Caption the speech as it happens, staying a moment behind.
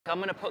I'm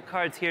gonna put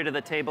cards here to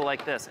the table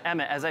like this.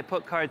 Emmett, as I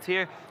put cards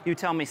here, you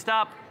tell me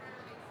stop.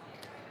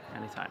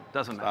 Anytime,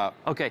 doesn't matter.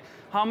 Okay,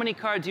 how many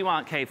cards do you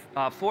want, Kay?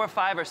 4,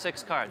 5, or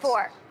 6 cards?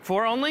 4.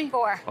 4 only?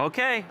 4.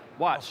 Okay,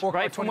 watch, 4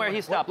 right from where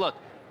he stopped. Look,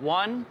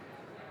 1,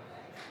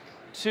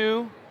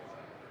 2,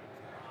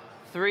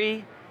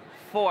 3,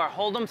 4.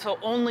 Hold them so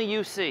only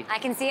you see. I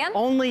can see him?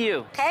 Only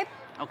you. Okay.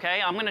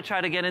 Okay, I'm gonna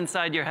try to get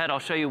inside your head. I'll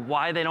show you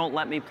why they don't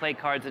let me play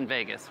cards in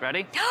Vegas.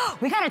 Ready?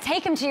 We gotta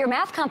take him to your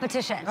math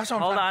competition. That's what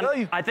I'm Hold trying on. to tell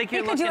you. I think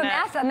you're We could looking do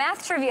at... a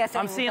math trivia thing.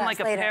 I'm seeing like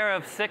a later. pair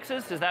of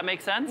 6s. Does that make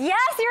sense?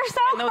 Yes, you're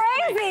so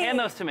crazy. Hand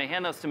those to me.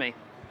 Hand those to me.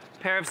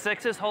 Pair of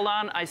 6s. Hold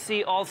on. I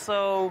see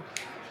also.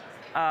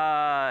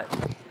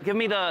 Give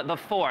me the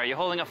 4. You're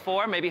holding a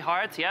 4. Maybe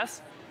hearts.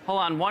 Yes. Hold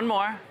on. One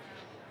more.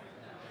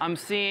 I'm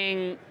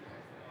seeing.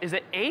 Is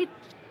it 8?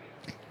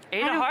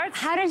 8 of hearts?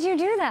 How did you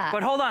do that?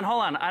 But hold on.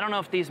 Hold on. I don't know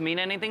if these mean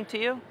anything to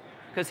you.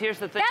 Because here's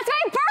the thing. That's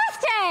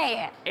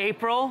my birthday!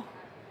 April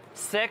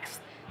 6th,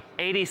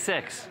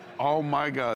 86. Oh my God.